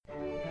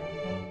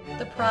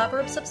The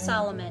Proverbs of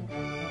Solomon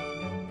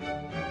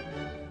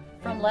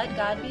from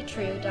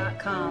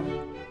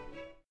LetGodBetrue.com.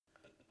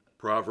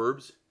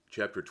 Proverbs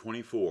chapter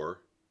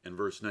 24 and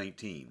verse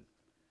 19.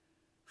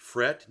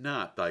 Fret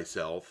not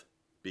thyself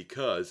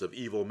because of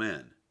evil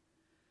men,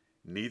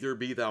 neither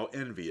be thou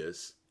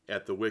envious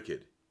at the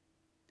wicked.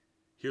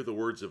 Hear the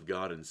words of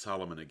God in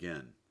Solomon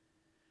again.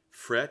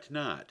 Fret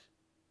not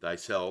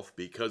thyself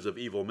because of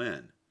evil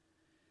men,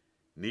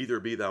 neither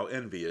be thou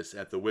envious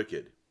at the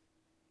wicked.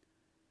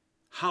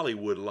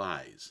 Hollywood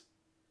lies.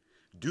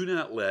 Do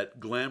not let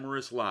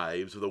glamorous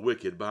lives of the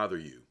wicked bother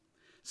you.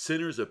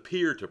 Sinners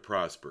appear to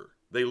prosper.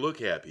 They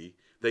look happy.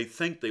 They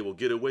think they will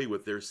get away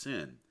with their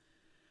sin.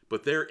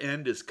 But their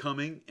end is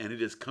coming, and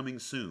it is coming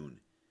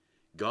soon.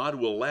 God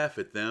will laugh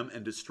at them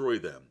and destroy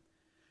them.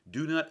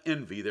 Do not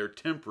envy their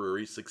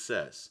temporary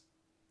success.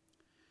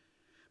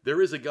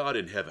 There is a God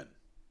in heaven,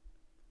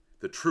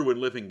 the true and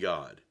living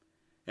God,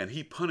 and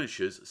he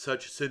punishes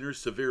such sinners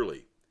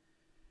severely.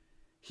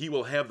 He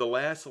will have the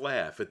last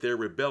laugh at their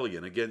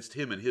rebellion against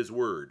him and his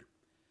word.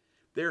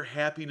 Their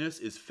happiness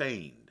is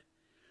feigned,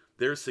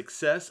 their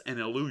success an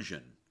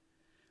illusion,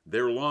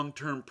 their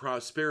long-term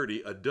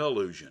prosperity a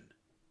delusion.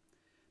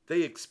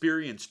 They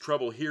experience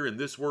trouble here in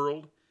this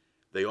world,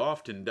 they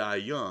often die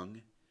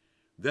young,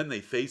 then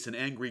they face an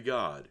angry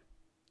God.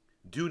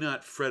 Do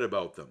not fret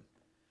about them.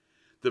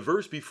 The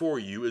verse before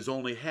you is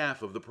only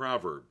half of the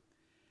proverb.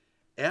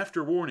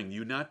 After warning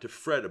you not to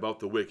fret about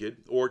the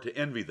wicked or to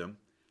envy them,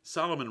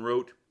 Solomon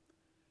wrote,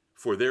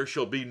 For there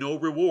shall be no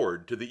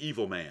reward to the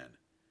evil man.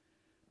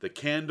 The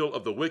candle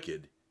of the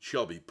wicked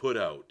shall be put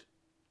out.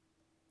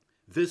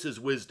 This is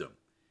wisdom.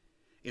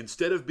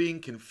 Instead of being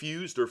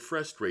confused or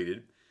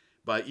frustrated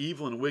by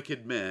evil and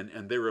wicked men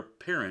and their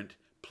apparent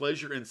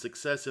pleasure and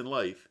success in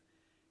life,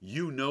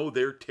 you know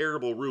their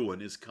terrible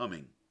ruin is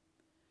coming.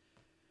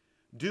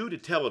 Due to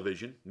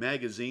television,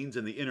 magazines,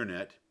 and the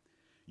internet,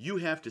 you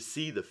have to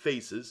see the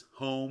faces,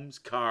 homes,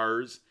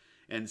 cars,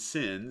 and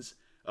sins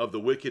of the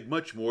wicked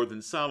much more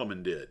than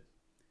Solomon did.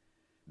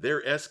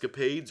 Their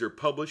escapades are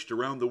published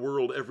around the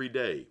world every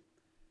day,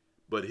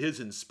 but his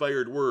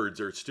inspired words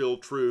are still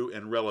true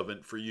and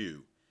relevant for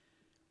you.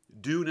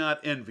 Do not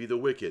envy the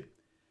wicked,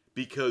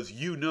 because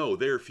you know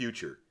their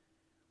future.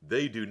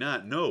 They do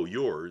not know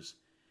yours,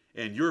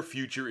 and your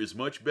future is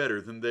much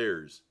better than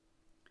theirs.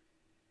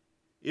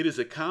 It is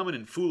a common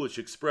and foolish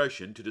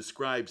expression to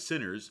describe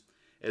sinners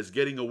as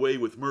getting away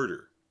with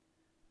murder.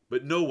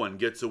 But no one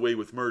gets away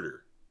with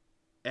murder.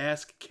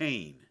 Ask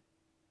Cain.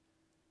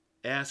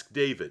 Ask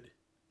David.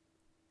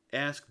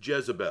 Ask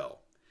Jezebel.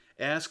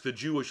 Ask the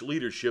Jewish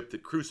leadership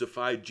that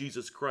crucified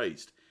Jesus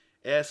Christ.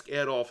 Ask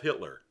Adolf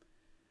Hitler.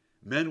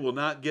 Men will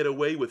not get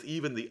away with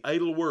even the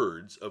idle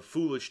words of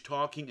foolish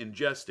talking and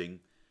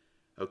jesting,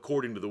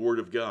 according to the Word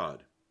of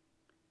God.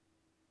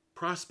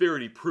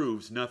 Prosperity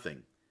proves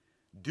nothing.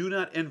 Do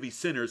not envy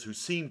sinners who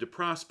seem to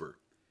prosper.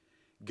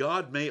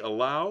 God may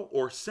allow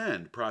or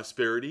send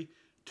prosperity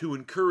to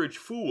encourage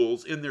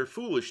fools in their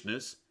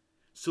foolishness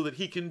so that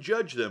he can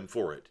judge them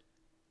for it.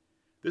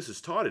 This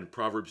is taught in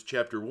Proverbs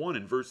chapter 1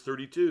 and verse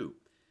 32.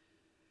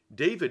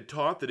 David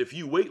taught that if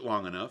you wait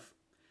long enough,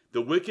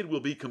 the wicked will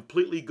be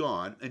completely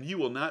gone and you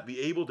will not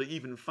be able to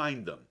even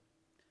find them.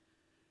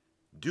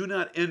 Do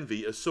not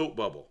envy a soap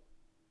bubble.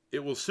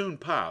 It will soon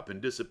pop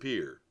and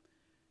disappear.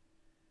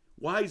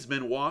 Wise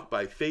men walk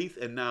by faith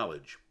and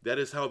knowledge. That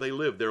is how they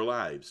live their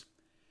lives.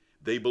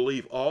 They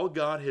believe all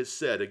God has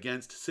said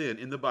against sin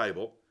in the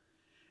Bible,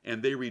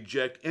 and they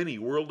reject any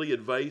worldly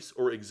advice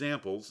or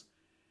examples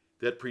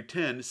that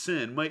pretend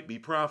sin might be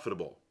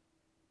profitable.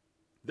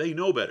 They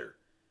know better.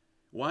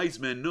 Wise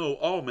men know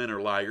all men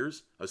are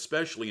liars,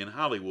 especially in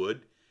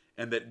Hollywood,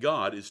 and that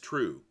God is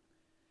true.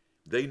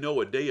 They know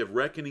a day of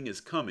reckoning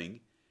is coming,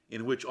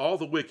 in which all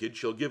the wicked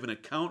shall give an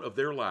account of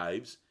their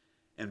lives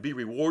and be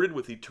rewarded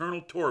with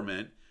eternal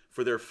torment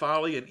for their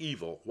folly and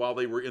evil while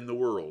they were in the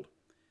world.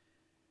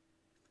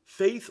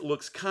 Faith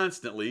looks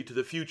constantly to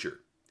the future.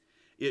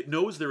 It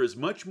knows there is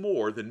much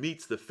more than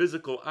meets the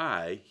physical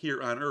eye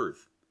here on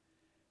earth.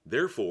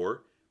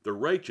 Therefore, the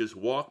righteous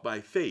walk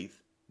by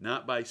faith,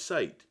 not by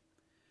sight.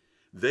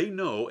 They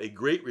know a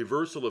great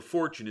reversal of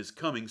fortune is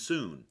coming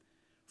soon,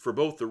 for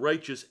both the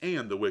righteous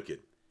and the wicked.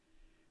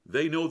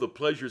 They know the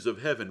pleasures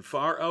of heaven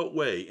far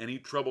outweigh any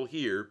trouble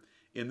here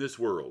in this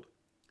world.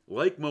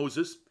 Like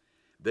Moses,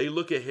 they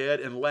look ahead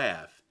and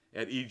laugh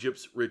at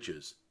Egypt's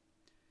riches.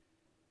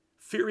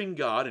 Fearing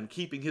God and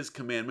keeping his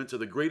commandments are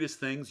the greatest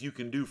things you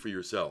can do for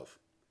yourself.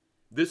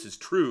 This is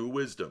true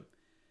wisdom.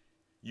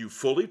 You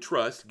fully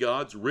trust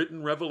God's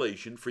written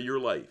revelation for your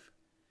life.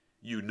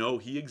 You know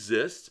he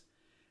exists,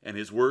 and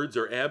his words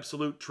are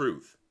absolute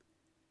truth,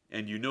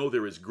 and you know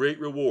there is great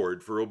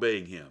reward for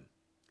obeying him.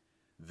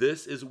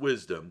 This is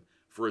wisdom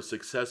for a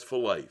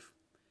successful life.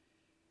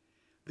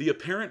 The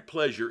apparent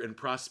pleasure and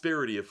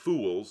prosperity of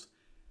fools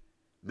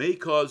may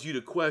cause you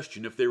to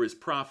question if there is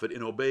profit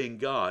in obeying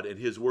God and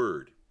his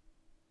word.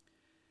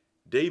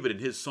 David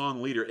and his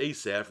song leader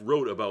Asaph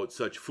wrote about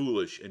such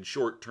foolish and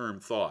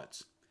short-term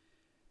thoughts.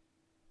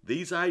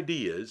 These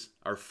ideas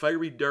are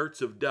fiery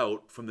darts of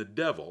doubt from the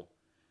devil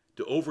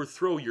to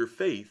overthrow your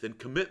faith and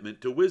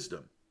commitment to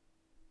wisdom.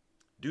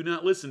 Do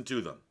not listen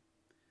to them.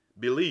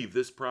 Believe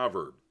this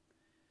proverb.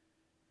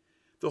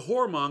 The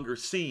whoremonger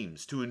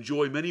seems to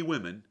enjoy many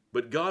women,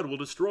 but God will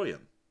destroy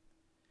him.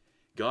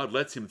 God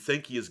lets him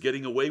think he is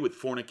getting away with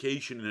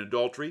fornication and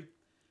adultery,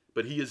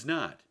 but he is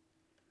not.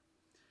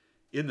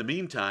 In the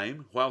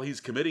meantime, while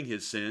he's committing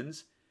his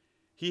sins,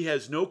 he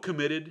has no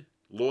committed,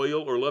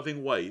 loyal, or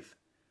loving wife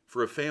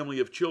for a family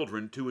of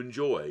children to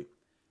enjoy,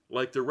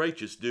 like the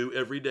righteous do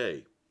every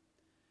day.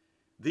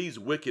 These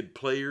wicked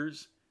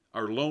players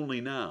are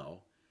lonely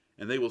now,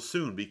 and they will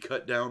soon be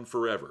cut down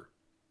forever.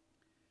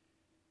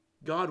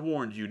 God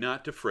warned you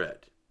not to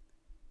fret.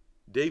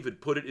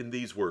 David put it in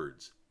these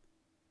words,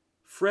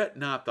 "Fret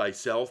not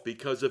thyself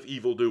because of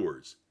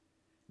evildoers,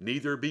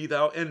 neither be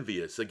thou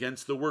envious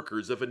against the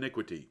workers of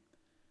iniquity.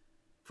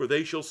 For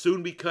they shall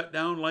soon be cut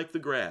down like the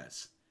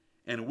grass,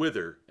 and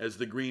wither as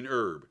the green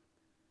herb.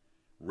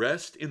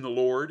 Rest in the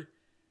Lord,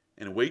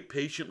 and wait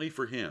patiently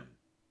for him.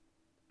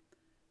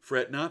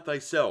 Fret not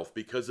thyself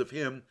because of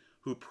him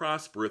who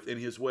prospereth in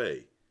his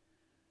way,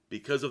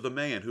 because of the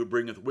man who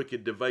bringeth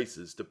wicked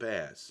devices to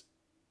pass."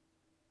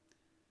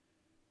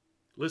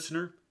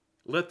 Listener,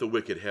 let the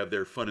wicked have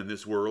their fun in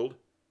this world,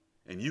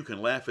 and you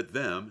can laugh at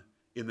them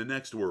in the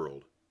next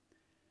world.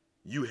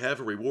 You have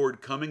a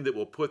reward coming that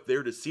will put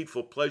their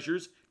deceitful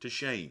pleasures to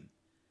shame.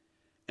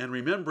 And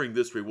remembering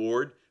this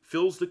reward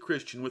fills the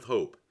Christian with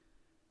hope,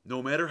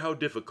 no matter how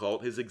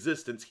difficult his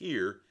existence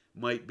here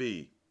might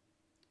be.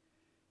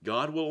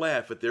 God will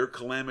laugh at their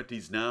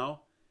calamities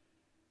now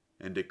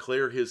and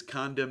declare his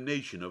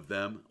condemnation of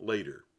them later.